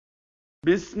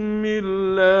بسم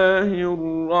الله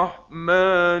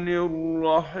الرحمن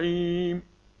الرحيم.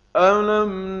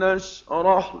 ألم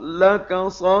نشرح لك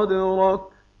صدرك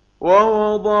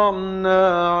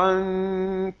ووضعنا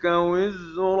عنك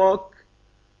وزرك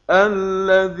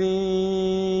الذي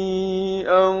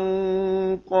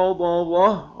أنقض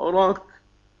ظهرك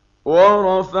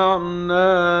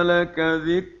ورفعنا لك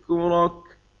ذكرك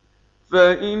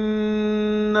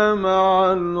فإن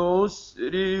مع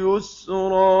العسر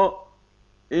يسرا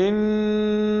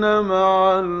إن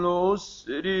مع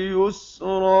العسر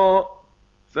يسرا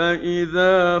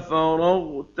فإذا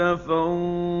فرغت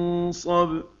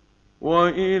فانصب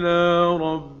وإلى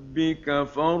ربك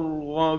فارغب